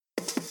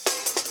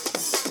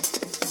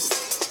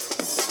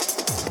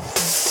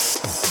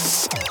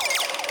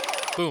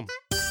Boom.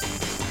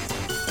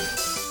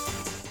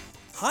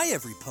 Hi,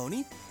 every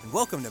pony, and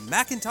welcome to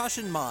Macintosh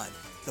and Mod,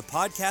 the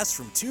podcast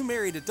from two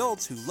married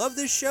adults who love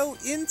this show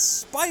in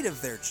spite of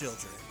their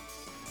children.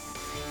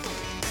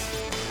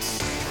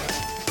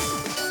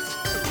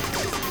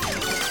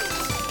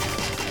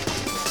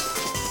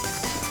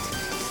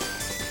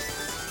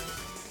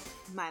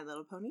 My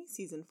Little Pony,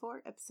 Season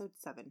 4, Episode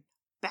 7,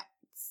 Bats.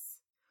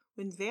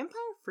 When vampire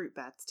fruit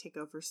bats take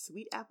over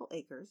Sweet Apple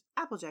Acres,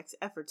 Applejack's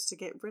efforts to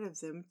get rid of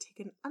them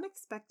take an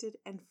unexpected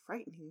and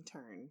frightening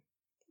turn.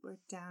 We're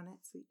down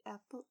at Sweet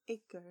Apple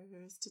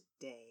Acres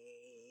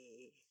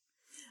today.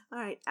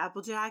 Alright,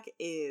 Applejack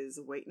is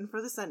waiting for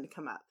the sun to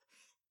come up.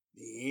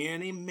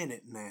 Any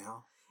minute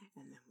now.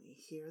 And then we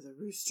hear the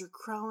rooster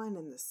crowing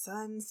and the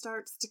sun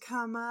starts to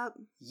come up.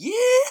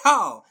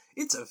 Yeehaw!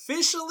 It's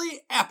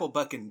officially apple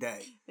bucking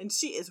day. And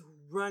she is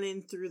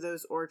running through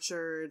those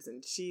orchards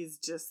and she's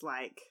just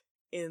like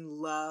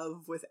in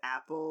love with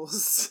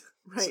apples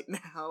right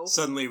now.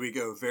 Suddenly we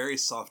go very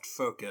soft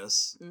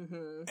focus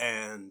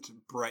and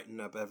brighten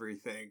up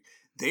everything.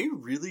 They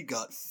really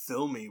got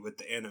filmy with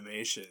the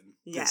animation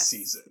this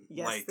season.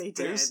 Yes, they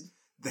did.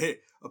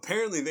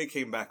 They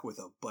came back with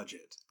a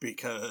budget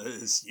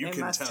because you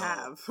can tell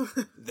have.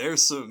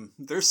 there's some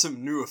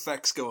new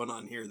effects going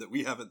on here that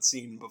we haven't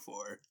seen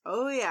before.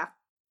 Oh yeah.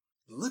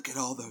 Look at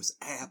all those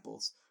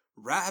apples.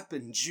 Ripe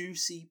and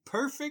juicy,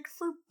 perfect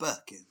for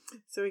bucking.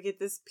 So we get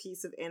this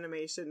piece of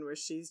animation where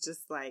she's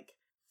just like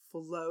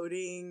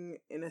floating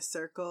in a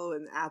circle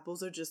and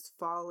apples are just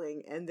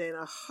falling, and then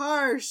a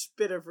harsh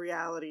bit of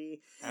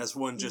reality as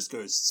one just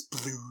goes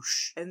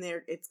sploosh. And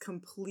it's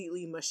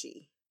completely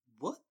mushy.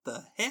 What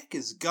the heck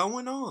is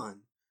going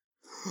on?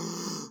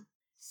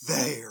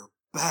 They're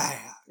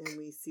back. And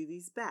we see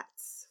these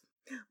bats.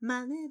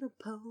 My little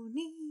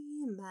pony,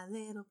 my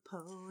little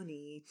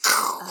pony.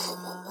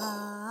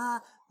 Ah,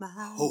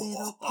 my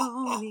little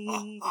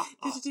pony.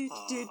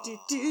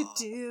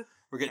 Do.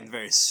 We're getting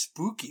very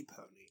spooky,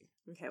 pony.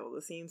 Okay, well,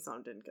 the theme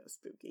song didn't go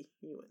spooky.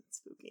 You went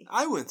spooky.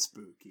 I went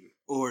spooky.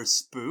 Or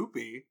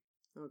spoopy.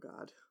 Oh,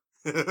 God.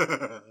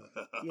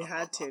 You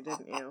had to,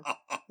 didn't you?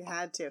 You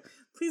had to.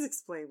 Please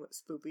explain what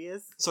spoopy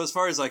is. So as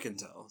far as I can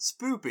tell,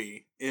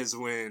 spoopy is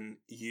when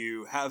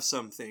you have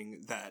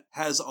something that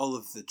has all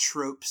of the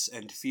tropes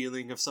and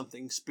feeling of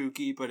something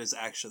spooky, but is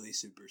actually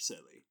super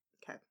silly.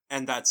 Okay.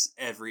 And that's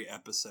every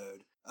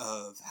episode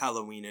of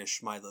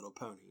Halloweenish My Little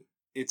Pony.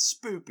 It's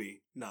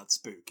spoopy, not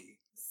spooky.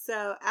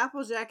 So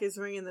Applejack is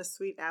ringing the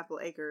Sweet Apple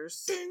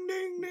Acres Ding,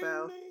 ding, ding,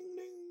 bell. ding,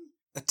 ding.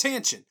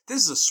 Attention!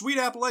 This is a Sweet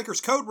Apple Acres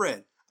code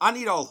red. I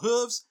need all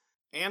hooves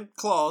and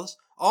claws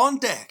on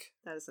deck.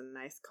 That is a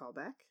nice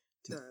callback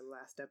to our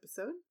last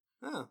episode.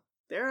 Oh.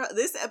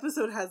 This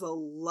episode has a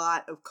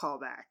lot of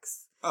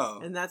callbacks. Oh.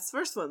 And that's the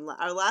first one.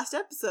 Our last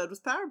episode was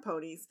Power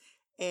Ponies.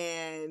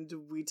 And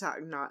we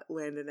talked not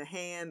landing a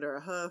hand or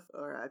a hoof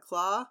or a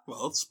claw.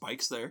 Well,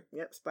 Spike's there.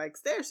 Yep,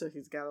 Spike's there, so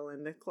he's got to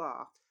land a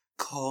claw.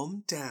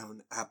 Calm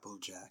down,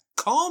 Applejack.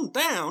 Calm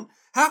down?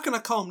 How can I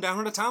calm down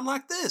at a time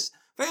like this?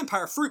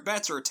 Vampire fruit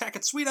bats are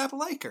attacking Sweet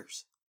Apple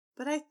Acres.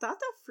 But I thought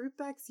that fruit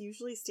bats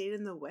usually stayed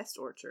in the West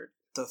Orchard.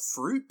 The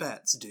fruit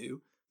bats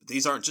do, but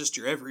these aren't just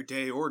your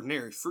everyday,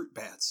 ordinary fruit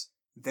bats.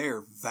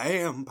 They're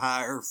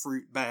vampire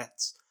fruit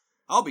bats.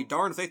 I'll be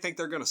darned if they think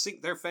they're going to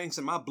sink their fangs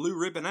in my blue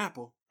ribbon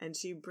apple. And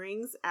she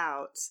brings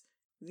out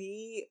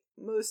the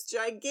most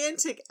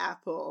gigantic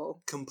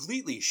apple.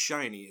 Completely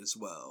shiny as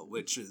well,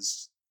 which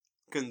is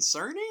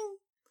concerning?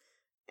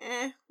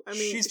 I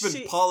mean, she's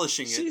been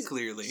polishing it,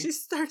 clearly. She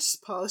starts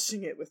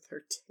polishing it with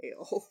her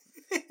tail.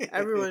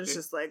 Everyone's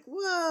just like,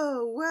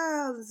 whoa,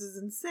 wow, this is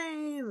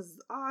insane, this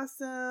is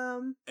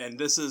awesome. And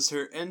this is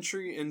her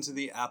entry into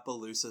the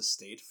Appaloosa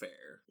State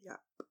Fair. Yep.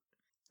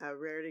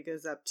 Rarity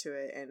goes up to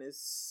it and is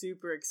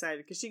super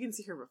excited because she can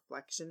see her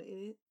reflection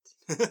in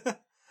it.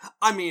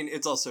 I mean,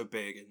 it's also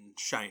big and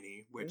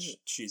shiny, which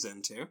she's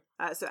into.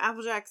 So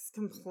Applejack's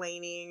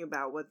complaining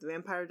about what the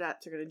vampire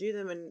bats are going to do to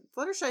them, and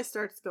Fluttershy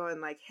starts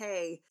going like,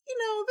 hey,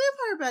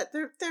 vampire bat,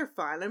 they're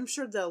fine. I'm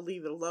sure they'll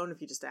leave it alone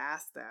if you just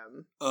ask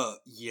them.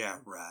 Yeah,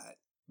 right.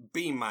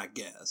 Be my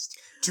guest.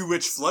 To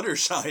which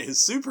Fluttershy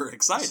is super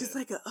excited. She's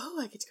like,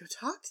 I get to go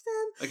talk to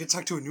them? I get to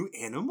talk to a new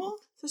animal?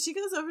 So she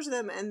goes over to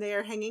them, and they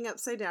are hanging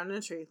upside down in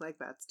a tree, like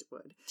bats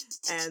would.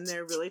 And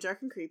they're really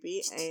dark and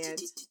creepy, and...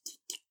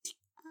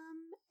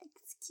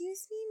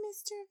 Excuse me,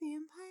 Mr.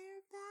 Vampire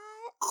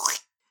Bat?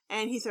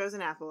 And he throws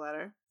an apple at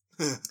her.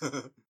 We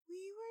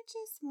were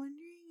just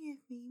wondering if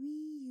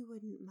maybe you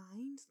wouldn't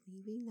mind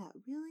leaving that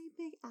really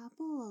big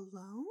apple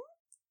alone?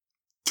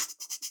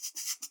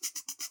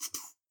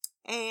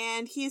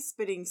 And he is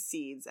spitting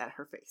seeds at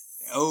her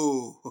face.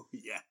 Oh,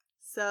 yeah.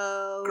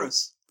 So,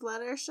 gross.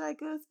 Fluttershy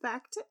goes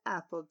back to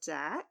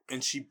Applejack.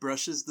 And she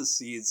brushes the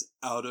seeds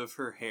out of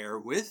her hair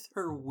with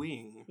her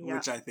wing,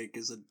 which I think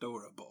is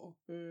adorable.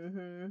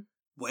 Mm-hmm.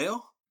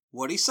 Well,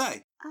 what'd he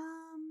say?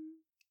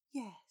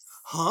 Yes.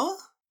 Huh?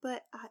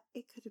 But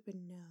it could have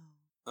been no.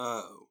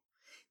 Oh.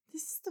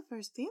 This is the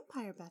first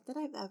vampire bat that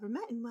I've ever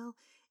met, and well,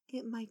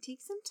 it might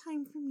take some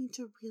time for me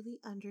to really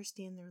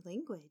understand their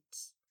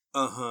language.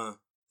 Uh-huh.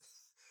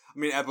 I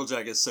mean,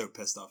 Applejack is so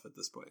pissed off at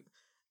this point.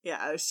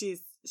 Yeah,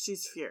 she's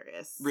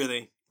furious.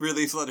 Really?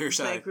 Really,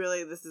 Fluttershy? Like,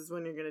 really, this is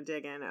when you're gonna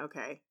dig in?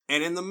 Okay.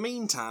 And in the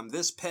meantime,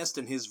 this pest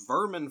and his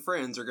vermin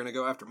friends are gonna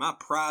go after my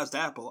prized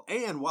apple,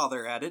 and while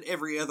they're at it,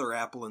 every other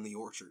apple in the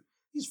orchard.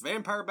 These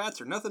vampire bats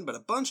are nothing but a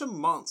bunch of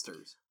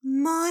monsters.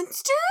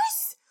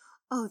 Monsters?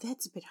 Oh,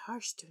 that's a bit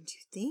harsh, don't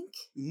you think?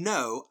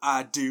 No,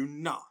 I do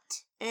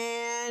not.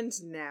 And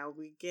now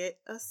we get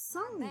a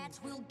song. Bats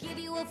will give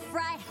you a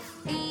fright,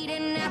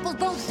 eating apples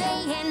both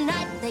day and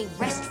night. They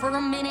rest for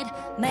a minute,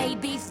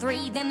 maybe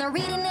 3, then they're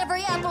eating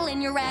every apple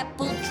in your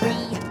apple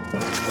tree.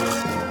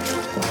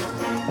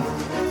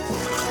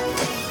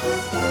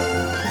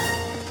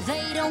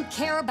 They don't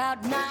care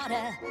about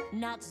nada,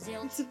 not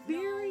zilch. It's a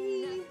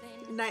very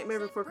Nightmare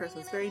Before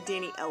Christmas, very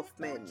Danny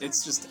Elfman.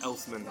 It's just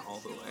Elfman all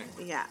the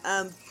way. Yeah,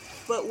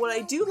 but what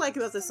I do like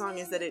about this song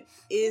is that it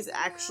is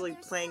actually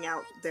playing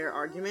out their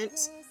argument.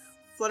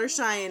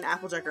 Fluttershy and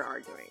Applejack are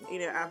arguing.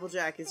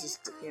 Applejack is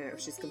just,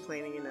 she's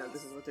complaining,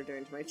 this is what they're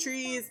doing to my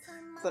trees.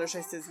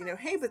 Fluttershy says,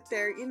 hey, but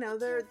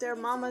they're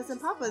mamas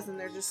and papas, and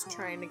they're just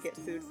trying to get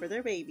food for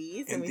their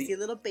babies. And we see a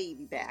little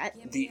baby bat.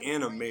 The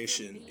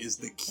animation is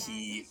the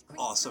key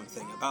awesome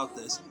thing about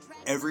this.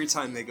 Every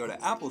time they go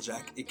to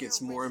Applejack, it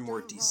gets more and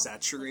more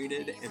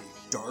desaturated and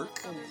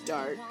dark.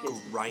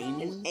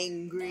 Grimy. And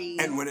angry.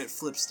 And when it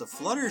flips to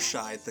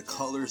Fluttershy, the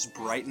colors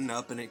brighten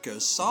up and it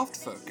goes soft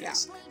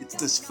focus. Yeah. It's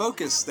this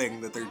focus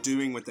thing that they're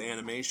doing with the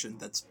animation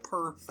that's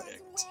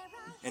perfect.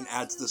 And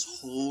adds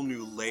this whole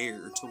new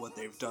layer to what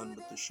they've done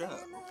with the show.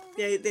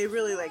 Yeah, they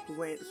really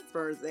went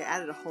further. They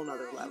added a whole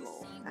nother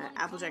level.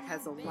 Applejack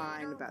has a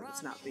line about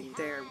this not being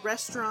their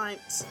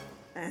restaurant,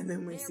 and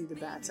then we see the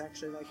bats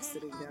actually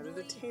sitting down at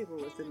a table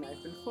with a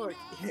knife and fork,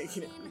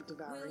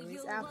 devouring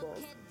these apples.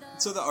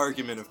 So the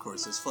argument, of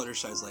course, is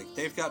Fluttershy's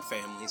they've got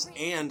families,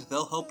 and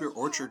they'll help your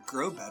orchard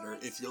grow better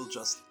if you'll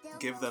just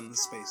give them the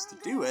space to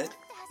do it.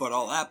 But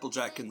all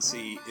Applejack can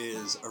see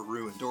is a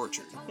ruined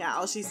orchard. Yeah,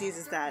 all she sees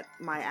is that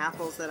my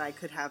apples that I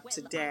could have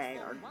today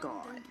are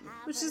gone.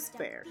 Which is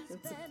fair.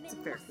 It's a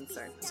fair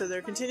concern. So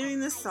they're continuing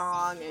this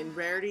song, and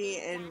Rarity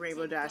and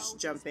Rainbow Dash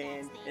jump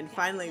in. And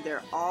finally,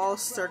 they're all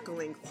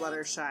circling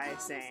Fluttershy,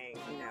 saying,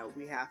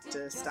 we have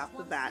to stop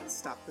the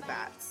bats,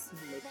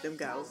 make them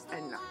go,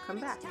 and not come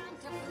back.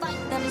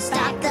 Fight them,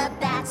 stop the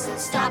bats,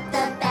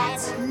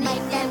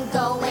 make them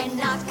go and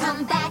not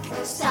come back.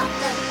 Stop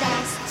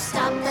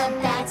the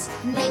bats,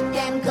 make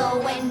them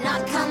go and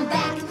not come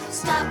back.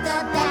 Stop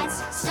the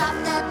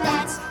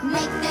bats,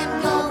 make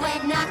them go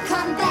and not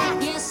come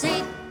back. Yes,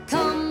 it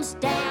comes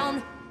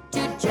down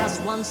to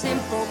just one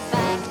simple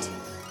fact.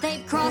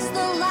 They've crossed the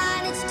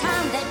line, it's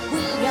time that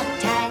we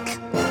attack.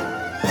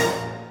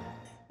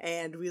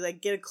 And we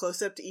get a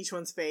close-up to each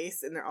one's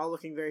face, and they're all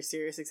looking very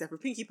serious, except for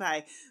Pinkie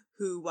Pie,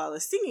 who, while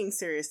is singing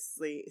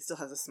seriously, still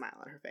has a smile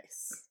on her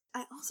face.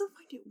 I also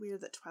find it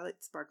weird that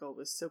Twilight Sparkle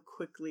was so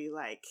quickly,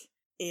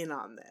 in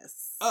on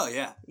this. Oh,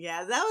 yeah.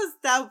 Yeah,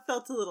 that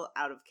felt a little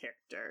out of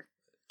character.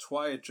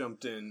 Twilight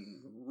jumped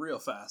in real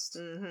fast.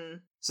 Mm-hmm.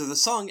 So the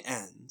song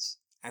ends,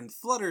 and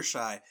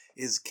Fluttershy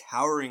is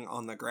cowering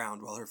on the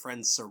ground while her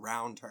friends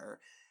surround her,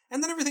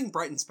 and then everything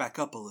brightens back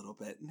up a little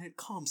bit, and it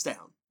calms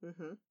down.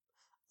 Mm-hmm.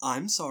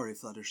 I'm sorry,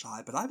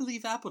 Fluttershy, but I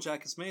believe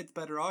Applejack has made the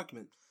better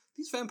argument.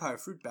 These vampire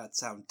fruit bats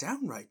sound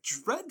downright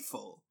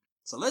dreadful.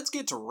 So let's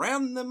get to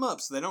rounding them up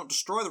so they don't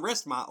destroy the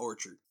rest of my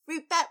orchard.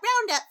 Fruit bat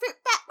roundup! Fruit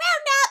bat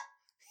roundup!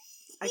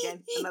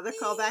 Again, another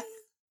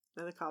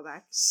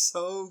callback.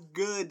 So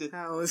good.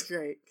 That was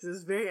great, because it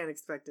was very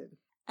unexpected.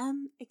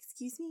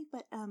 Excuse me,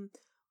 but,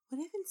 what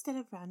if instead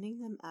of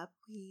rounding them up,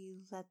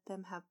 we let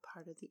them have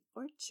part of the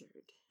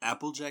orchard?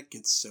 Applejack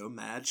gets so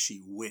mad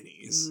she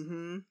whinnies.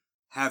 Mm-hmm.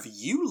 Have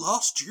you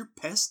lost your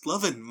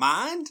pest-loving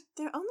mind?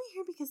 They're only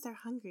here because they're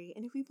hungry,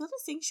 and if we build a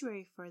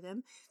sanctuary for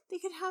them, they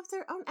could have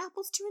their own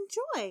apples to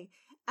enjoy.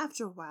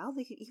 After a while,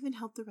 they could even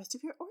help the rest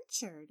of your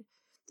orchard.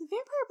 The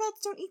vampire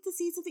bats don't eat the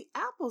seeds of the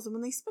apples, and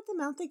when they spit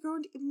them out, they grow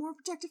into more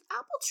productive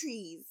apple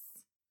trees.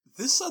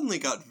 This suddenly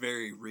got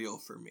very real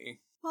for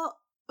me. Well,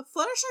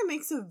 Fluttershy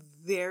makes a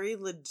very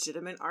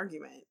legitimate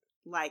argument.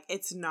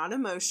 It's not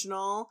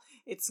emotional.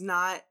 It's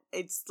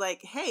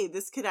hey,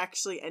 this could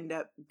actually end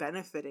up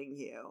benefiting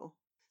you.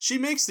 She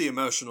makes the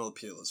emotional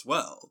appeal as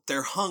well.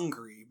 They're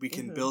hungry. We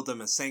can build them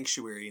a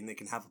sanctuary and they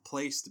can have a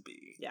place to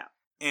be. Yeah.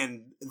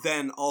 And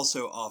then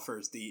also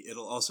offers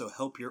it'll also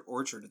help your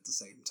orchard at the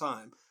same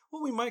time.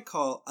 What we might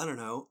call, I don't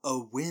know, a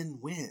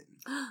win-win.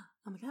 Oh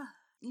my god.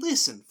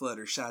 Listen,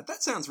 Fluttershy,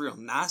 that sounds real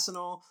nice and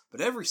all, but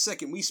every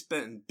second we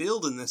spend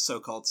building this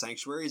so-called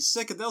sanctuary is a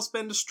second they'll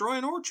spend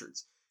destroying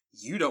orchards.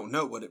 You don't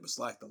know what it was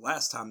like the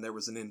last time there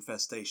was an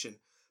infestation,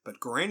 but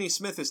Granny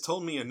Smith has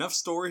told me enough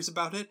stories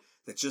about it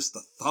that just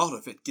the thought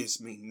of it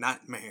gives me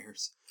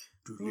nightmares.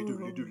 Doodly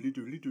doodly doodly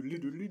doodly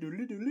doodly doodly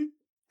doodly doodly.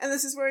 And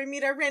this is where we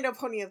meet our rando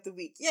pony of the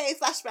week. Yay,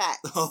 flashback!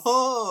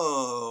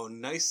 Oh,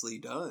 nicely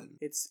done.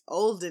 It's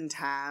olden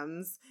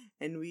times,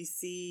 and we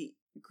see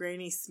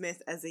Granny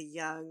Smith as a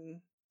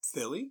young...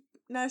 Filly?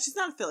 No, she's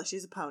not a filly.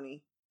 She's a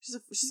pony.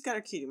 She's got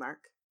her cutie mark.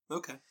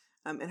 Okay.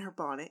 In her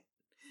bonnet.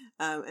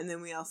 And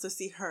then we also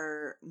see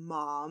her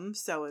mom,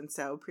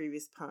 so-and-so,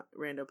 previous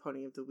Rando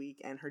Pony of the Week,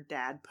 and her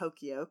dad,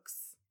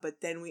 Pokeokes.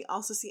 But then we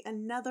also see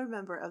another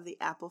member of the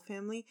Apple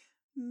family,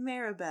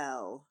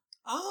 Maribel.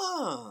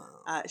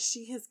 Ah.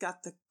 She has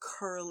got the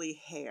curly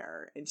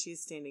hair, and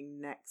she's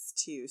standing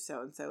next to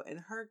so-and-so, and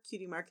her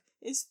cutie mark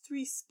is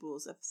 3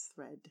 spools of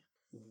thread.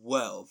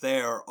 Well,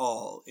 they are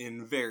all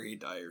in very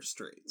dire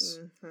straits.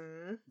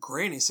 Mm-hmm.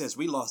 Granny says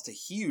we lost a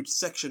huge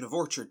section of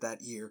orchard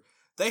that year.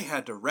 They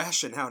had to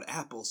ration out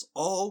apples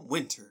all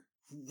winter.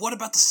 What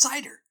about the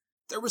cider?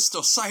 There was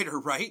still cider,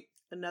 right?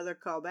 Another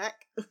callback.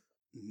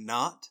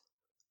 Not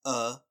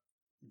a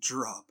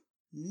drop.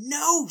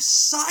 No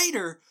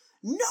cider!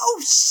 No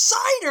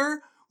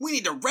cider! We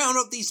need to round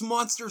up these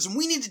monsters and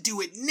we need to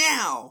do it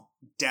now!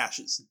 Dash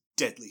is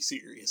deadly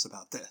serious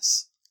about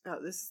this. Oh,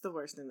 this is the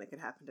worst thing that could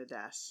happen to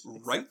Dash.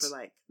 Right? Except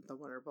for, the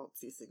Wonder Bolt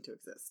ceasing to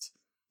exist.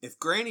 If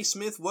Granny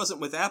Smith wasn't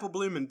with Apple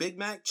Bloom and Big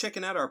Mac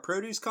checking out our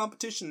produce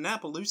competition in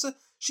Appaloosa,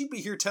 she'd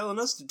be here telling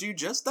us to do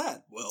just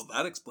that. Well,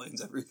 that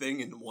explains everything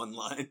in one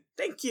line.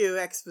 Thank you,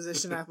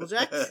 Exposition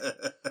Applejack.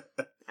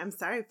 I'm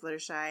sorry,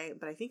 Fluttershy,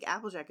 but I think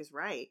Applejack is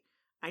right.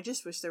 I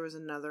just wish there was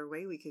another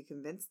way we could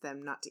convince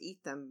them not to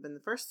eat them in the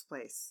first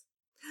place.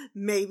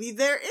 Maybe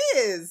there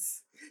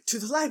is! To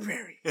the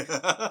library!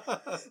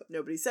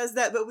 Nobody says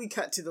that, but we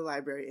cut to the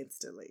library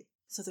instantly.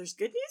 So there's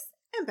good news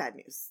and bad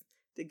news.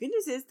 The good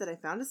news is that I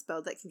found a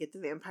spell that can get the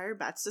vampire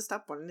bats to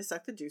stop wanting to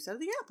suck the juice out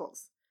of the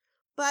apples.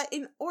 But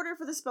in order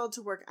for the spell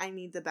to work, I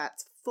need the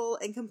bats' full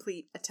and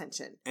complete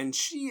attention. And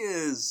she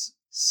is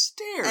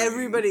staring.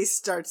 Everybody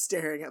starts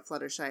staring at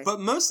Fluttershy.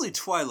 But mostly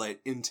Twilight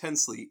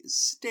intensely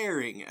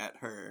staring at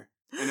her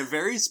in a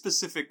very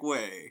specific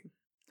way.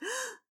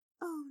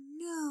 Oh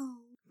no.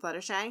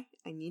 Fluttershy,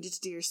 I need you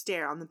to do your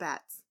stare on the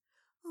bats.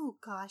 Oh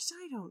gosh,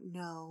 I don't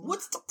know.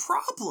 What's the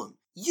problem?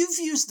 You've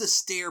used the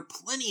stare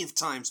plenty of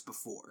times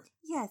before.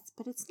 Yes,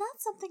 but it's not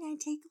something I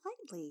take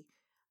lightly.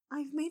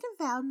 I've made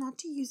a vow not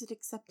to use it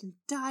except in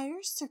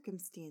dire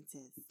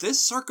circumstances. This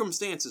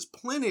circumstance is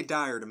plenty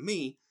dire to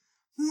me.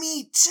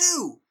 Me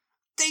too!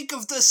 Think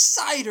of the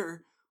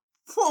cider!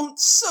 Won't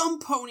some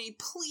pony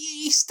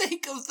please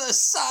think of the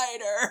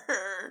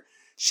cider?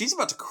 She's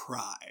about to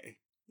cry.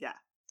 Yeah,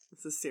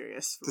 this is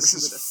serious. This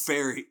is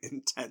very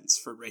intense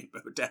for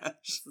Rainbow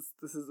Dash.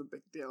 This is a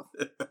big deal.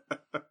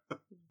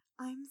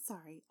 I'm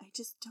sorry, I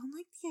just don't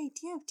like the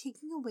idea of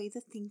taking away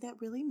the thing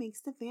that really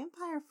makes the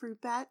vampire fruit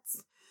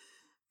bats.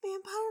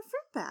 Vampire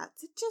fruit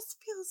bats, it just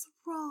feels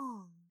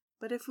wrong.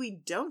 But if we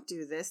don't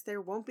do this,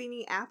 there won't be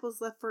any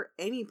apples left for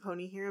any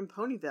pony here in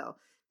Ponyville.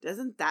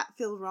 Doesn't that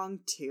feel wrong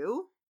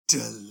too?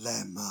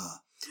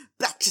 Dilemma.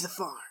 Back to the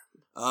farm.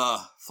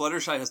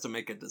 Fluttershy has to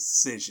make a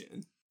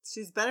decision.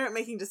 She's better at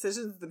making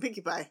decisions than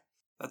Pinkie Pie.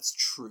 That's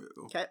true.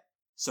 Okay.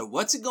 So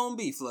what's it gonna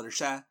be,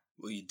 Fluttershy?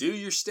 Will you do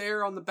your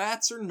stare on the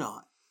bats or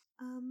not?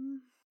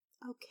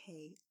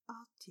 Okay,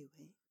 I'll do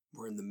it.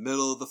 We're in the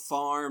middle of the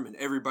farm and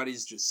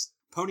everybody's just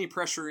pony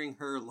pressuring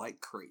her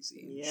like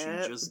crazy. And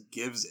Yep. she just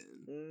gives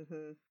in.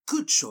 Mm-hmm.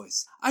 Good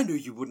choice. I knew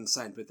you wouldn't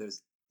side with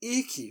those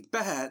icky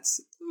bats.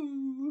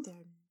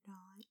 They're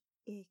not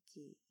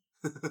icky.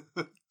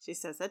 She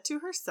says that to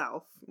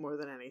herself more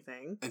than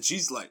anything. And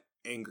she's like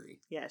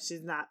angry. Yeah,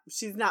 she's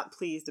not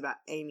pleased about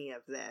any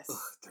of this. Ugh,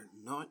 they're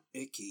not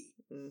icky.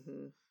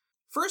 Mm-hmm.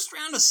 First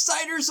round of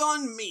ciders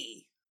on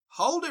me.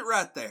 Hold it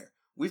right there.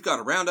 We've got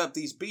to round up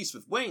these beasts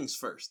with wings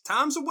first.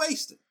 Time's a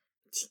wasting.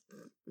 So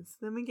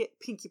then we get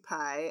Pinkie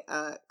Pie.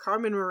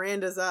 Carmen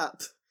Miranda's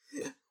up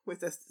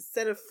with a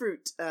set of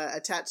fruit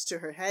attached to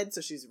her head, so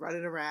she's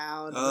running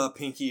around.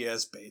 Pinkie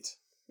as bait.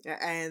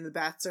 And the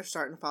bats are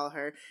starting to follow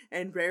her.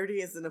 And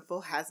Rarity is in a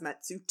full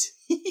hazmat suit.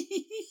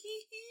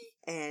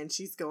 And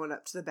she's going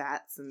up to the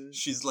bats. And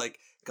she's like,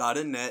 got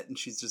a net, and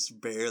she's just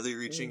barely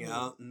reaching Mm-hmm.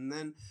 out. And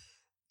then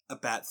a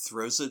bat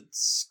throws a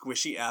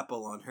squishy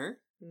apple on her.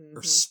 Mm-hmm.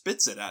 Or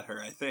spits it at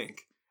her, I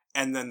think.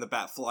 And then the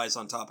bat flies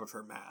on top of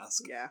her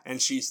mask. Yeah.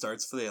 And she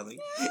starts flailing.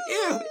 Ew,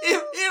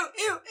 ew, ew,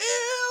 ew,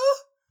 ew!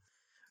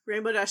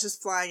 Rainbow Dash is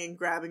flying and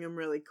grabbing him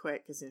really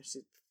quick because she's a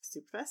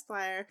super fast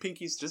flyer.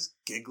 Pinkie's just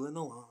giggling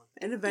along.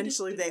 And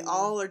eventually they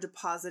all are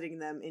depositing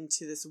them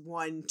into this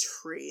one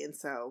tree. And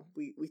so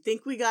we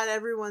think we got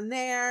everyone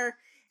there.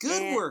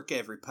 Good work,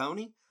 every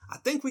pony. I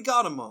think we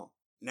got them all.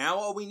 Now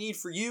all we need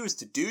for you is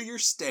to do your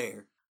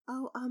stare.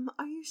 Oh,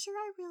 are you sure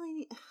I really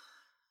need...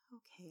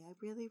 Okay, I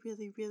really,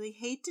 really, really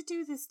hate to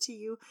do this to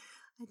you.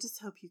 I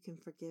just hope you can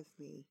forgive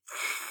me.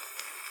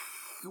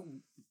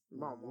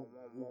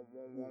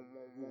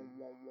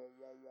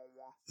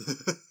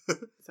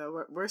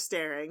 So we're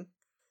staring,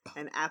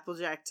 and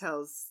Applejack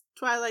tells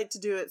Twilight to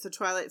do it, so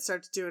Twilight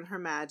starts doing her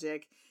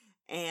magic,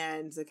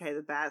 and okay,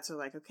 the bats are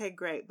like, okay,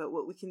 great, but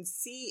what we can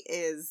see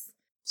is...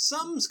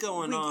 Something's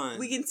going on.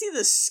 We can see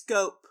the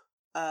scope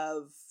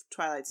of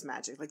Twilight's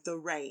magic, like the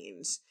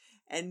range.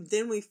 And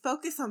then we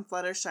focus on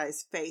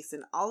Fluttershy's face,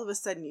 and all of a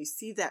sudden you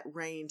see that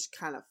range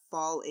kind of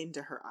fall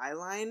into her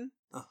eyeline.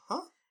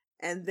 Uh-huh.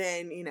 And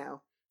then,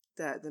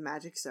 the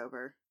magic's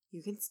over.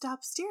 You can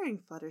stop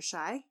staring,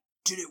 Fluttershy.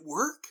 Did it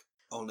work?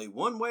 Only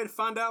one way to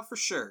find out for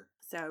sure.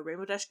 So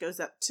Rainbow Dash goes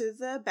up to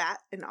the bat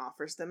and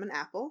offers them an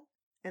apple,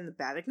 and the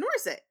bat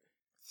ignores it.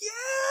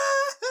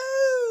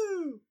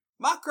 Yahoo!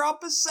 My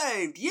crop is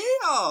saved,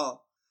 yeah!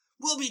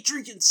 We'll be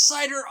drinking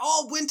cider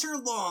all winter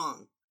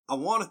long. I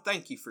want to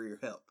thank you for your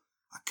help.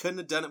 I couldn't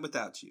have done it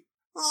without you.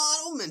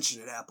 Oh, don't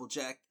mention it,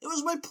 Applejack. It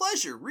was my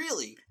pleasure,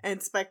 really.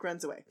 And Spike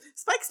runs away.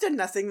 Spike's done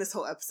nothing this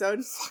whole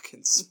episode.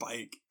 Fucking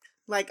Spike.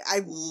 Like,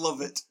 I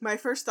love it. My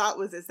first thought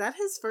was, is that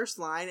his first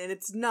line? And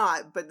it's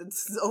not, but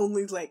it's his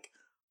only, like,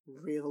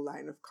 real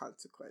line of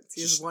consequence.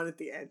 He has one at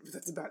the end, but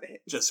that's about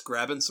it. Just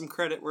grabbing some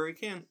credit where he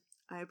can.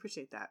 I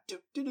appreciate that.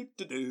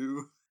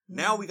 Do.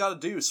 Now we gotta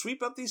do is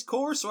sweep up these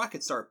cores so I can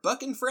start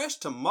bucking fresh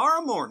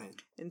tomorrow morning.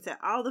 And so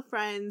all the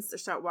friends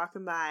start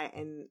walking by,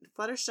 and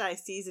Fluttershy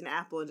sees an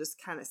apple and just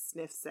kind of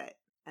sniffs it.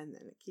 And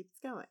then it keeps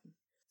going.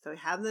 So we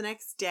have the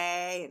next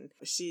day, and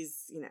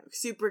she's,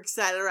 super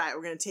excited. All right,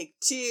 we're going to take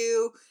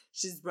 2.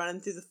 She's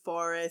running through the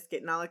forest,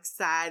 getting all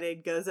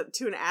excited, goes up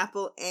to an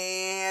apple,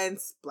 and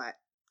splat.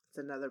 It's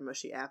another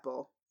mushy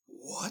apple.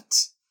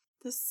 What?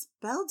 The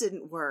spell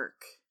didn't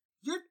work.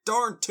 You're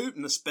darn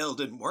tootin' the spell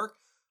didn't work.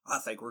 I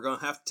think we're going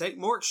to have to take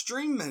more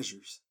extreme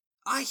measures.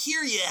 I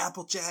hear you,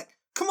 Applejack.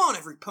 Come on,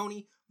 every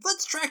pony.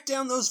 Let's track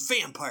down those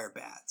vampire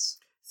bats.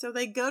 So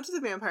they go to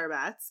the vampire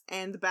bats,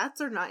 and the bats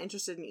are not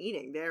interested in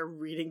eating. They're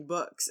reading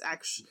books,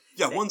 actually.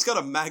 Yeah, one's got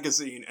a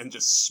magazine and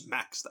just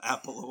smacks the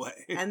apple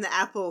away. And the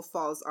apple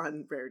falls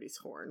on Rarity's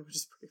horn, which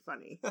is pretty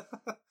funny.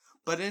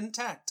 But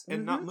intact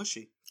and not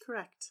mushy.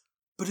 Correct.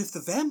 But if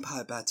the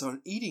vampire bats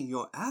aren't eating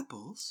your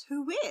apples...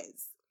 Who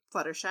is?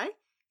 Fluttershy,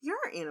 you're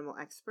our animal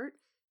expert.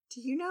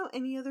 Do you know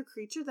any other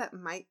creature that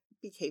might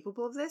be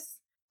capable of this?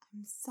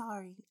 I'm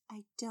sorry,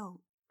 I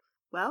don't.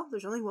 Well,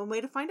 there's only one way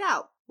to find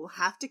out. We'll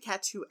have to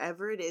catch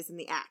whoever it is in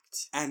the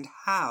act. And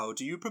how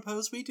do you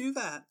propose we do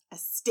that? A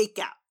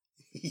stakeout.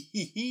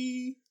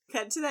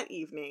 Cut to that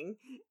evening,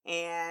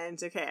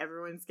 and okay,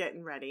 everyone's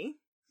getting ready.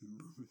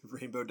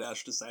 Rainbow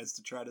Dash decides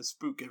to try to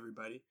spook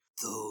everybody.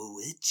 The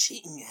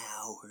witching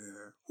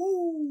hour.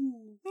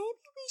 Ooh. Maybe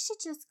we should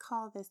just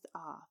call this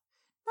off.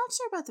 Not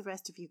sure about the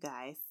rest of you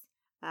guys.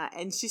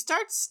 And she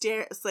starts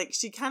staring,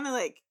 she kind of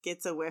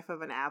gets a whiff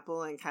of an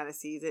apple and kind of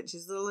sees it.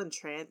 She's a little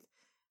entranced.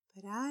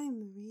 But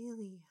I'm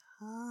really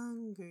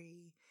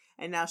hungry.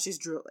 And now she's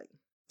drooling.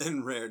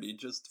 And Rarity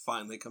just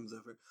finally comes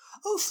over.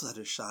 Oh,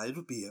 Fluttershy,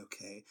 it'll be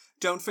okay.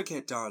 Don't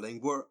forget,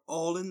 darling, we're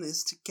all in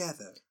this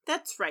together.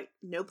 That's right.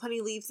 No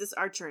pony leaves this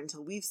archer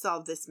until we've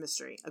solved this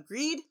mystery.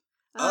 Agreed?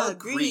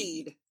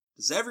 Agreed.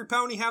 Does every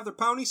pony have their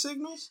pony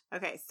signals?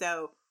 Okay,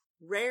 so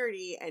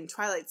Rarity and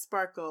Twilight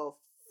Sparkle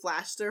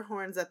flash their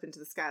horns up into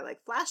the sky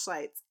like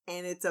flashlights,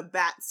 and it's a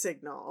bat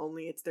signal,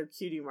 only it's their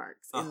cutie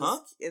marks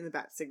in the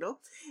bat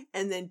signal.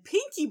 And then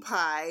Pinkie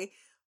Pie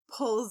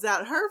pulls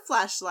out her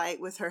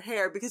flashlight with her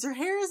hair, because her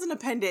hair is an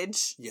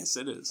appendage. Yes,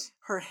 it is.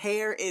 Her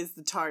hair is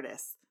the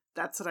TARDIS.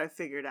 That's what I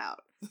figured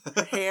out.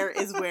 Her hair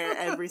is where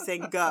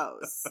everything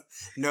goes.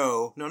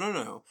 No.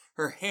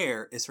 Her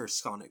hair is her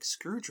sonic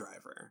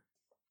screwdriver.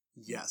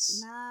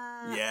 Yes.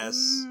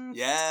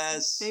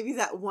 Yes. Maybe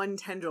that one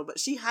tendril, but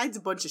she hides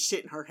a bunch of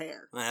shit in her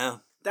hair.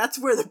 Well. That's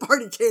where the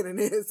party cannon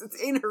is. It's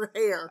in her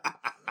hair.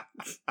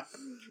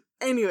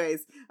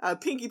 Anyways,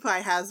 Pinkie Pie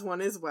has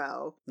one as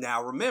well.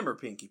 Now remember,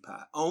 Pinkie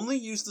Pie, only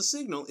use the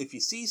signal if you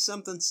see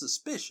something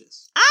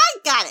suspicious. I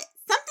got it!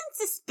 Something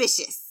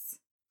suspicious.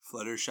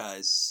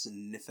 Fluttershy's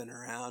sniffing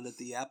around at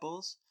the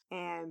apples.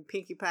 And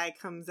Pinkie Pie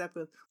comes up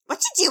with,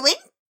 "What you doing?"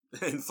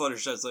 And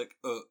Fluttershy's like,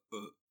 I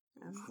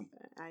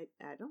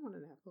don't want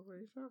an apple. What are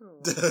you talking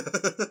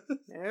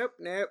about?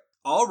 Nope.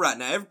 All right,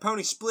 now every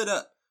pony split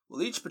up.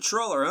 We'll each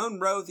patrol our own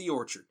row of the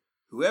orchard.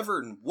 Whoever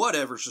and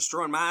whatever's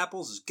destroying my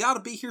apples has got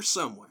to be here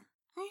somewhere.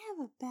 I have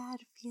a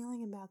bad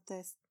feeling about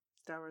this.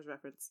 Star Wars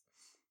reference.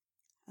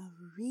 A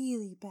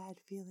really bad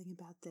feeling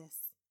about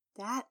this.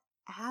 That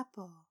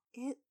apple,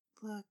 it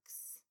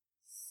looks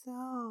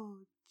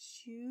so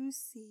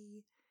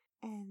juicy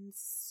and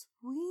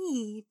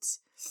sweet.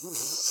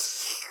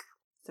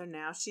 So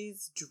now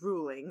she's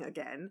drooling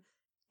again,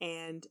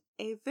 and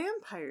a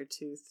vampire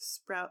tooth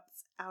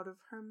sprouts out of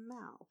her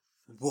mouth.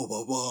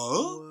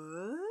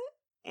 What?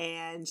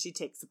 And she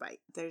takes a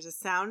bite. There's a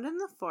sound in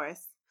the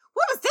forest.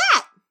 What was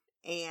that?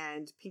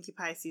 And Pinkie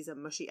Pie sees a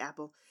mushy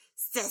apple.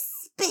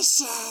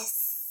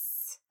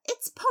 Suspicious!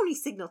 It's pony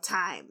signal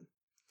time.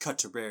 Cut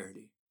to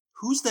Rarity.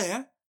 Who's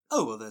there?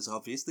 Oh, well, there's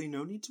obviously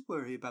no need to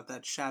worry about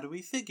that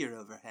shadowy figure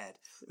overhead.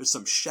 There's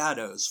some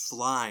shadows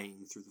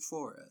flying through the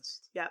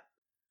forest. Yep.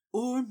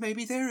 Or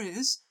maybe there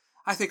is.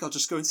 I think I'll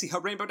just go and see how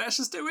Rainbow Dash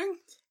is doing.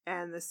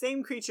 And the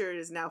same creature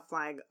is now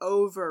flying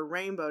over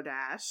Rainbow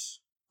Dash.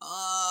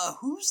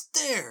 Who's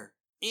there?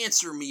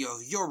 Answer me or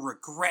you'll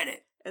regret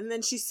it. And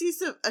then she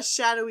sees a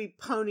shadowy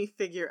pony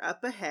figure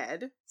up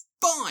ahead.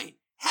 Fine!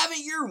 Have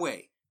it your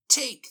way!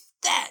 Take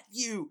that,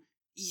 you!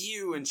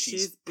 And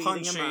she's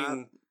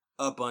punching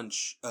a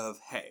bunch of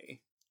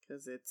hay.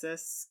 Because it's a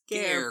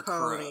scare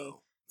pony.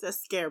 It's a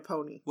scare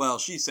pony. Well,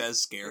 she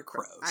says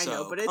scarecrow. I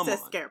know, but it's a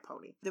scare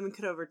pony. Then we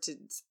cut over to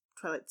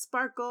Twilight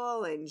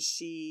Sparkle, and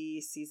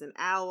she sees an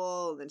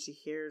owl, and then she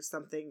hears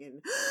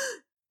something,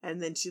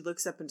 and then she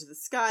looks up into the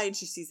sky, and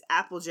she sees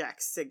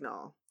Applejack's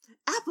signal.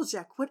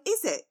 Applejack, what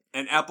is it?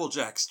 And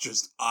Applejack's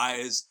just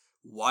eyes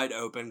wide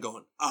open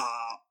going,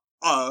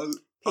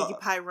 Pinkie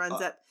Pie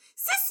runs up.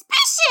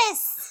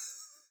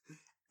 Suspicious!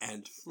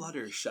 And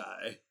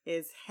Fluttershy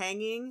is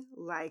hanging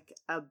like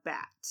a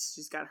bat.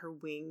 She's got her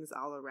wings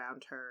all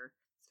around her.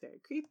 It's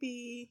very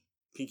creepy.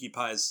 Pinkie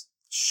Pie's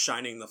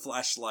shining the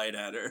flashlight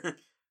at her.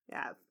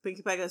 Yeah,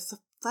 Pinkie Pie goes,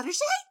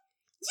 Fluttershy?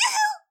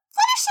 Yoo-hoo!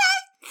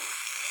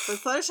 Fluttershy! But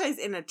Fluttershy's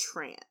in a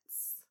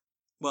trance.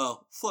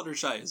 Well,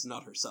 Fluttershy is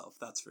not herself,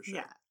 that's for sure.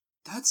 Yeah.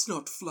 That's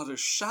not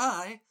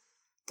Fluttershy.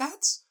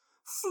 That's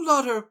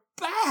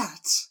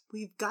Flutterbat.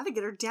 We've got to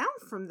get her down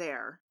from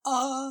there.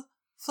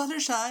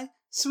 Fluttershy,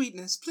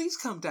 sweetness, please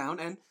come down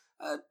and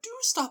do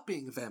stop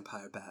being a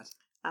vampire bat.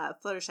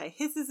 Fluttershy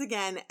hisses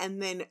again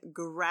and then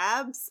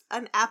grabs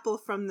an apple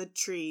from the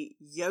tree,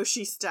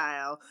 Yoshi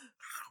style.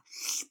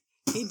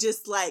 He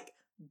just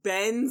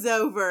bends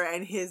over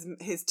and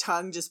his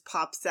tongue just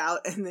pops out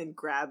and then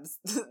grabs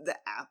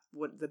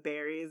the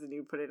berries and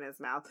you put it in his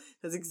mouth.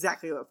 That's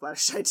exactly what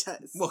Fluttershy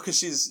does. Well, because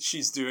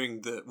she's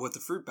doing what the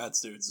fruit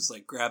bats do. It's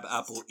just grab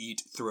apple,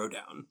 eat, throw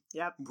down.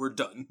 Yep. We're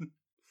done.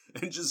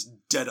 And just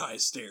dead-eye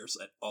stares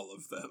at all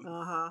of them.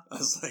 Uh-huh. I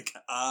was like,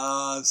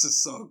 this is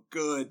so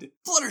good.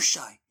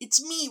 Fluttershy,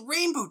 it's me,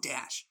 Rainbow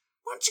Dash.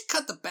 Why don't you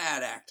cut the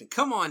bad acting?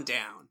 Come on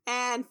down.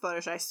 And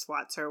Fluttershy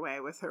swats her way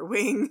with her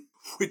wing.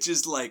 Which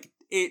is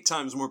 8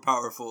 times more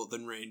powerful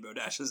than Rainbow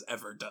Dash has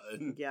ever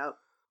done. Yep.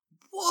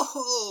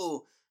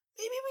 Whoa!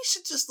 Maybe we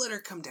should just let her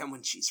come down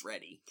when she's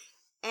ready.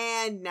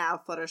 And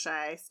now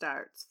Fluttershy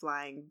starts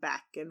flying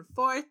back and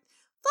forth.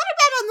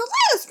 Flutterbat on the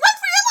loose! Run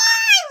for your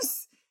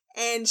lives!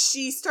 And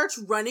she starts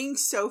running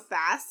so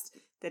fast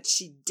that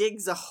she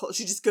digs a hole.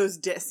 She just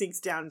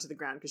sinks down into the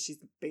ground because she's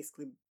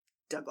basically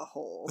dug a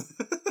hole.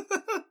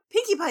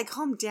 Pinkie Pie,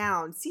 calm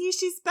down. See,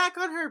 she's back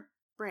on her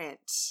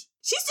branch.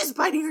 She's just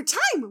biding her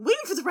time,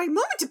 waiting for the right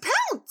moment to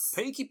pounce.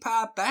 Pinkie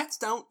Pie, bats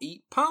don't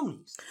eat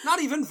ponies.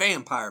 Not even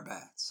vampire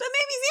bats. But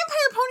maybe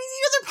vampire ponies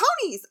eat other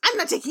ponies. I'm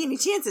not taking any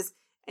chances.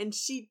 And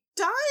she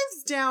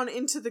dives down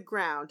into the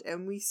ground,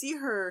 and we see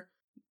her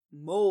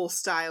mole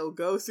style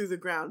go through the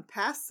ground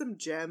past some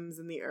gems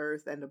in the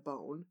earth and a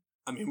bone.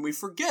 I mean, we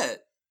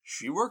forget.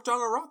 She worked on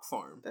a rock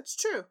farm. That's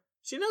true.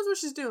 She knows what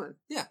she's doing.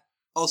 Yeah.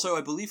 Also,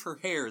 I believe her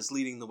hair is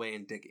leading the way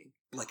in digging.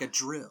 Like a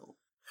drill.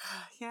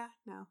 Yeah,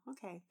 no,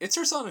 okay. It's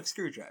her sonic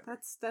screwdriver.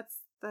 It's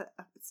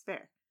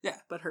fair. Yeah.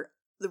 But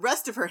the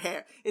rest of her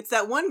hair, it's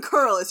that one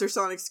curl is her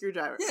sonic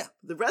screwdriver. Yeah.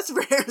 The rest of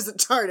her hair is a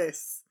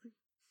TARDIS.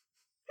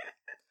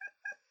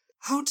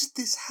 How did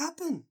this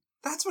happen?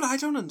 That's what I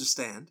don't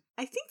understand.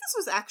 I think this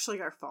was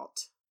actually our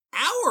fault.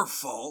 Our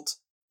fault?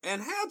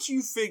 And how'd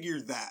you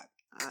figure that?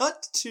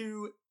 Cut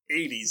to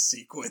 80s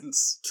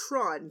sequence.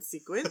 Tron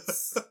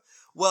sequence.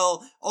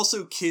 Well,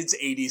 also kids'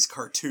 80s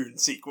cartoon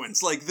sequence.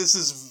 This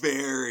is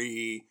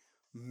very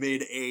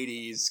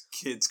mid-80s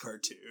kids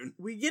cartoon.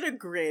 We get a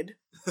grid.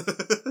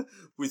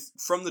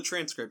 From the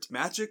transcript,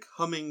 magic,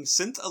 humming,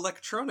 synth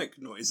electronic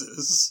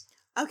noises.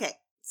 Okay,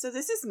 so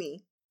this is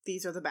me.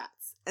 These are the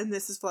bats. And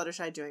this is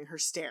Fluttershy doing her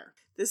stare.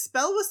 The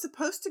spell was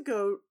supposed to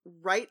go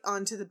right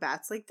onto the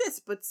bats like this,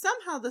 but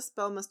somehow the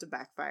spell must have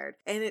backfired.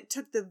 And it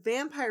took the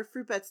vampire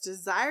fruit bats'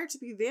 desire to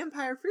be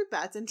vampire fruit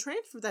bats and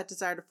transferred that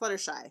desire to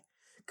Fluttershy.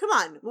 Come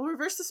on, we'll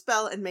reverse the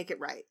spell and make it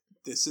right.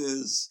 This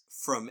is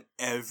from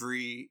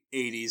every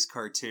 80s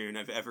cartoon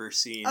I've ever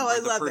seen. Oh, where I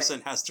love the person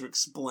it. has to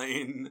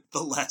explain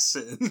the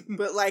lesson.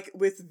 But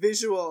with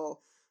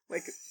visual,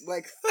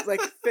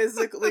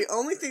 physical. The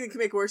only thing that can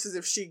make it worse is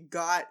if she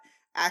got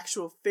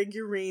actual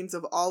figurines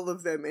of all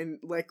of them and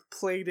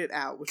played it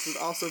out, which would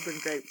also have been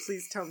great.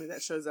 Please tell me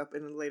that shows up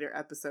in a later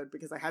episode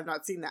because I have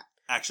not seen that.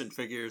 Action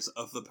figures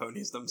of the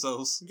ponies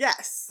themselves.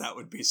 Yes. That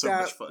would be so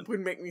much fun. That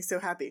would make me so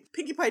happy.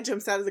 Pinkie Pie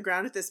jumps out of the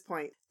ground at this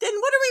point. Then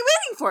what are we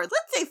waiting for?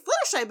 Let's save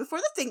Fluttershy before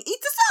the thing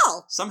eats us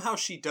all! Somehow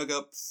she dug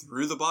up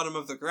through the bottom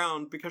of the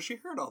ground because she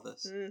heard all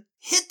this.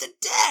 Hit the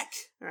deck!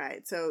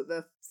 Alright, so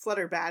the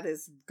Flutterbat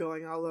is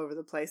going all over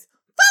the place.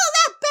 Follow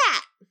that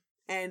bat!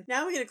 And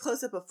now we get a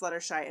close-up of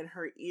Fluttershy and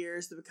her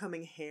ears are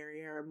becoming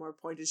hairier and more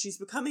pointed. She's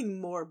becoming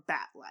more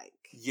bat-like.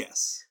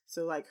 Yes.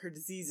 So, her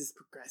disease is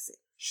progressing.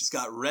 She's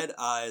got red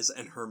eyes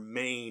and her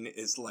mane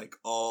is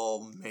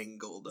all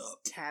mangled up.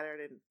 It's tattered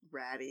and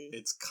ratty.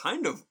 It's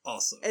kind of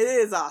awesome. It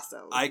is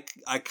awesome. I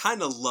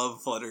kind of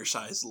love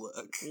Fluttershy's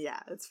look. Yeah,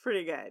 it's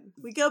pretty good.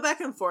 We go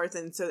back and forth,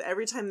 and so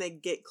every time they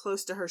get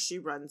close to her, she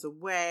runs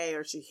away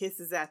or she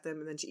hisses at them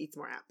and then she eats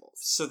more apples.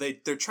 So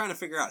they're trying to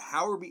figure out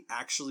how are we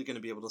actually going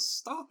to be able to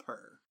stop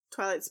her?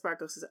 Twilight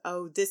Sparkle says,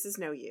 oh, this is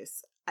no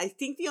use. I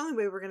think the only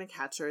way we're going to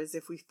catch her is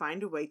if we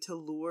find a way to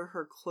lure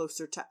her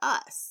closer to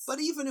us.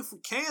 But even if we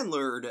can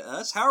lure her to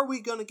us, how are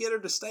we going to get her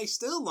to stay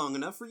still long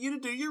enough for you to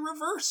do your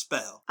reverse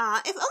spell?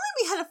 If only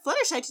we had a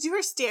Fluttershy to do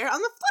her stare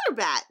on the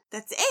Flutterbat.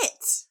 That's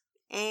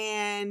it.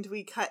 And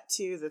we cut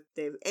to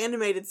they've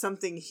animated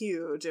something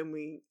huge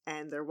and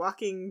they're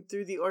walking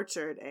through the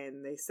orchard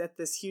and they set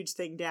this huge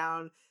thing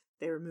down.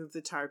 They remove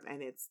the tarp,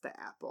 and it's the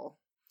apple.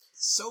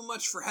 So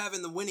much for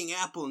having the winning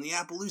apple in the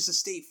Appaloosa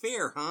State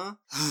Fair, huh?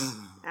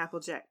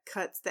 Applejack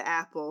cuts the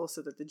apple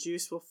so that the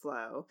juice will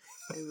flow,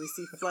 and we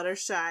see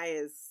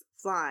Fluttershy is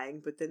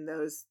flying, but then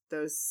those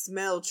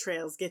smell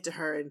trails get to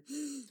her and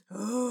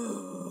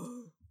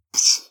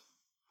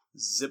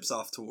zips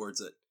off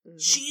towards it. Mm-hmm.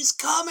 She's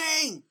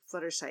coming!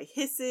 Fluttershy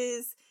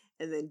hisses,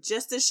 and then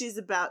just as she's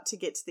about to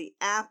get to the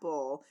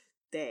apple,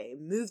 they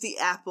move the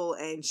apple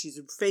and she's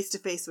face to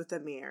face with a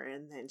mirror,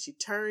 and then she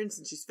turns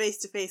and she's face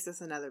to face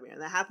with another mirror.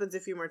 And that happens a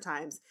few more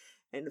times,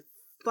 and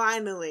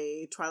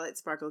finally Twilight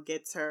Sparkle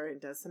gets her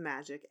and does some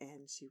magic,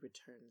 and she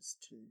returns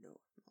to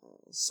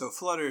normal. So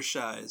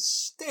Fluttershy's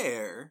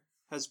stare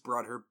has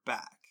brought her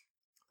back.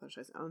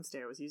 Fluttershy's own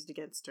stare was used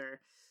against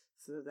her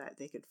so that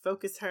they could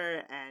focus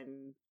her,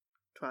 and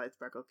Twilight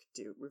Sparkle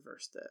could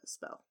reverse the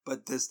spell.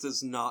 But this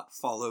does not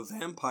follow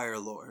vampire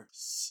lore.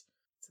 Shh.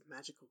 It's a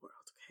magical world,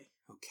 okay?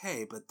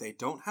 Okay, but they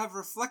don't have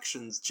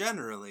reflections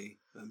generally.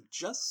 I'm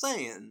just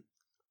saying.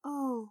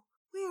 Oh,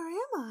 where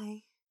am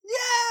I?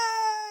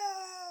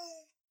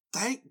 Yay!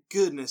 Thank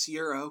goodness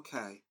you're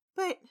okay.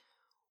 But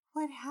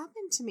what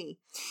happened to me?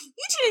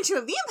 You turned into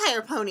a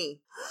vampire pony!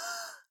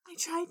 I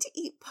tried to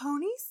eat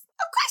ponies?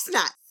 Of course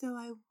not! So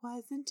I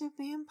wasn't a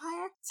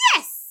vampire?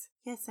 Yes!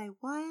 Yes, I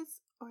was,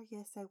 or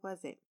yes, I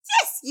wasn't.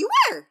 Yes, you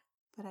were!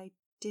 But I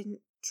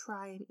didn't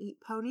try and eat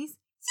ponies?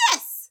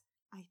 Yes!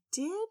 I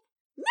did?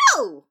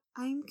 No!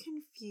 I'm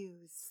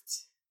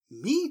confused.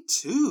 Me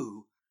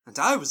too. And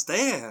I was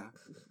there.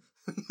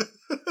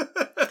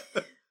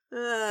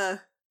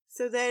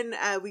 So then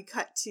we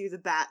cut to the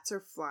bats are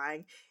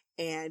flying,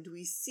 and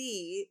we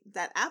see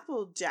that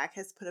Applejack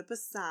has put up a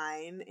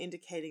sign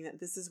indicating that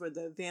this is where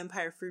the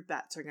vampire fruit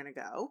bats are going to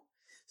go.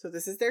 So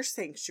this is their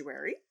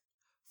sanctuary.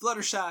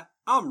 Fluttershy,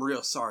 I'm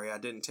real sorry I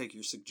didn't take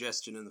your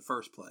suggestion in the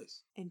first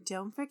place. And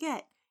don't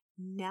forget,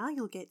 now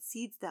you'll get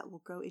seeds that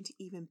will grow into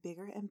even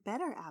bigger and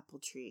better apple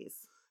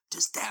trees.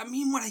 Does that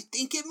mean what I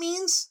think it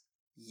means?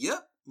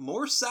 Yep,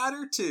 more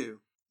cider too.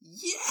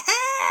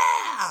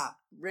 Yeah!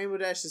 Rainbow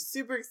Dash is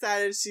super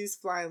excited. She's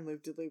flying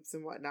loop-de-loops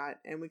and whatnot.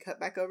 And we cut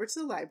back over to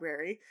the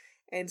library,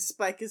 and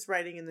Spike is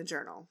writing in the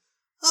journal.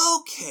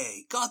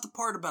 Okay, got the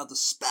part about the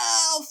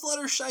spell,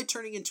 Fluttershy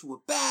turning into a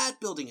bat,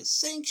 building a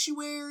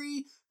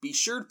sanctuary. Be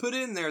sure to put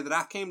in there that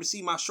I came to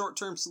see my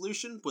short-term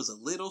solution was a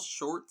little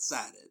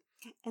short-sighted.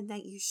 And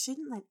that you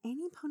shouldn't let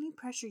any pony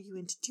pressure you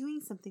into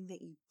doing something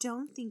that you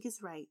don't think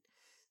is right.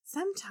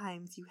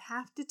 Sometimes you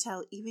have to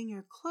tell even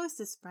your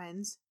closest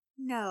friends,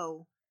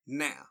 no.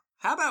 Now,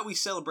 how about we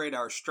celebrate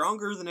our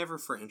stronger-than-ever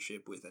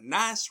friendship with a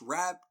nice,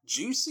 ripe,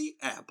 juicy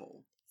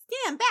apple?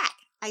 Stand back!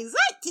 I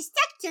want to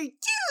suck your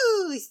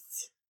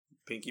juice!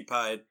 Pinkie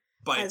Pie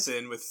bites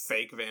in with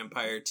fake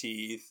vampire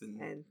teeth.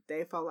 And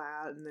they fall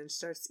out and then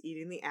starts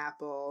eating the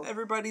apple.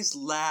 Everybody's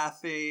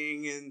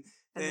laughing, and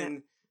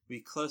then we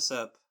close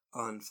up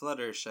on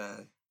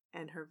Fluttershy.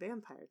 And her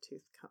vampire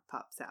tooth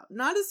pops out.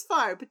 Not as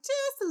far, but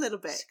just a little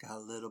bit. She's got a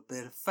little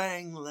bit of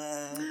fang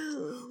left.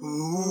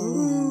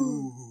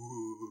 Ooh.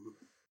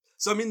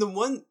 So, I mean, the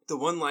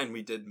one line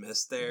we did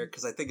miss there,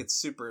 because I think it's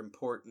super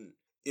important,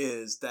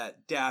 is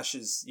that Dash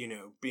is,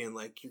 being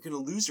like, you're going to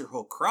lose your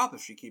whole crop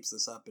if she keeps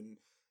this up. And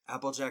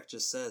Applejack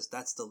just says,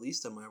 that's the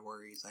least of my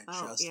worries. I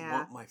just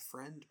want my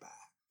friend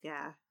back.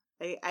 Yeah.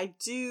 I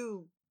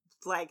do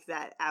like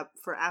that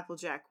for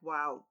Applejack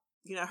while...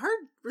 her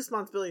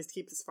responsibility is to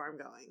keep this farm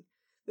going.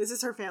 This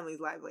is her family's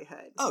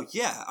livelihood. Oh,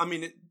 yeah. I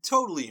mean,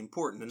 totally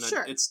important. And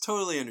sure. It's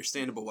totally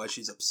understandable why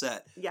she's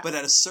upset. Yeah. But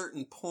at a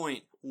certain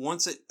point,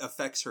 once it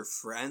affects her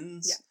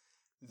friends,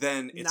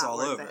 then it's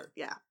all over. It.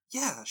 Yeah.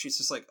 Yeah. She's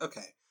just like,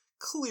 okay,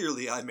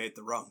 clearly I made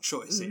the wrong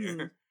choice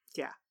here.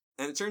 Yeah.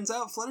 And it turns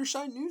out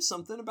Fluttershy knew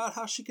something about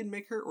how she can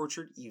make her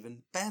orchard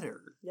even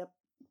better. Yep.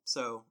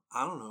 So,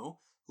 I don't know.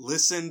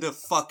 Listen to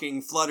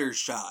fucking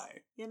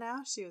Fluttershy.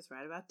 She was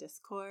right about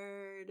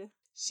Discord.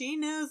 She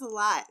knows a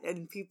lot,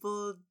 and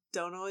people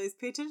don't always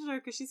pay attention to her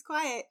because she's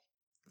quiet.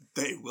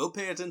 They will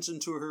pay attention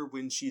to her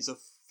when she's a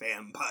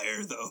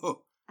vampire,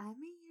 though. I'm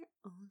a year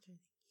older than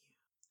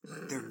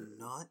you. They're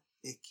not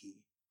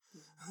icky.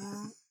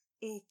 Not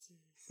icky.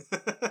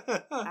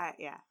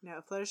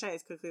 No, Fluttershy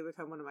has quickly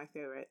become one of my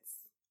favorites.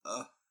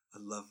 I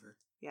love her.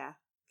 Yeah.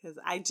 Because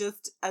I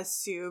just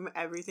assume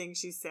everything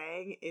she's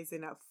saying is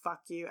in a fuck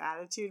you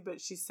attitude,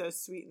 but she's so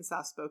sweet and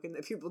soft-spoken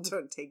that people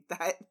don't take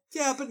that.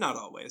 Yeah, but not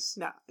always.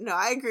 No,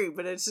 I agree,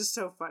 but it's just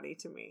so funny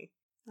to me.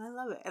 I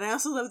love it. And I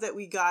also love that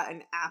we got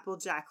an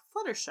Applejack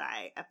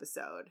Fluttershy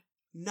episode.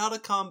 Not a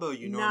combo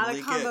you normally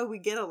get. Not a combo we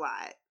get a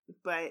lot,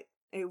 but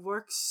it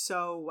works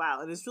so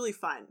well, and it's really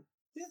fun.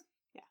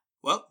 Yeah.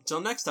 Well,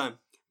 till next time.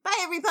 Bye,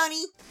 every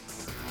pony!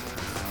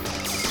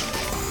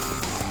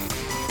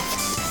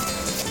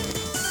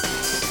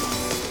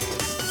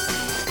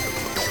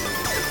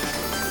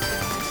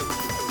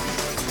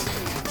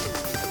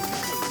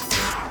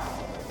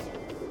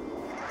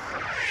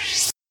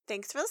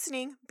 Thanks for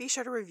listening. Be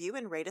sure to review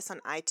and rate us on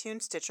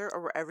iTunes, Stitcher,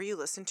 or wherever you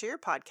listen to your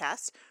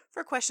podcast.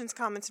 For questions,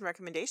 comments, and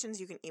recommendations,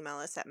 you can email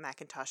us at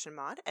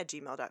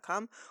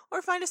macintoshandmod@gmail.com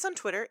or find us on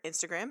Twitter,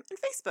 Instagram, and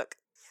Facebook.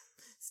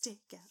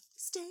 Stake out,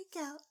 stake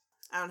out.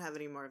 I don't have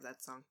any more of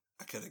that song.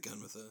 I could have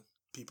gone with a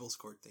People's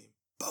Court theme.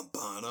 Bum,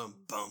 ba, dum,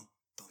 bum,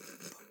 bum, bum,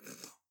 bum,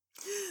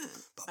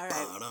 bum. All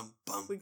right. Bum, bum,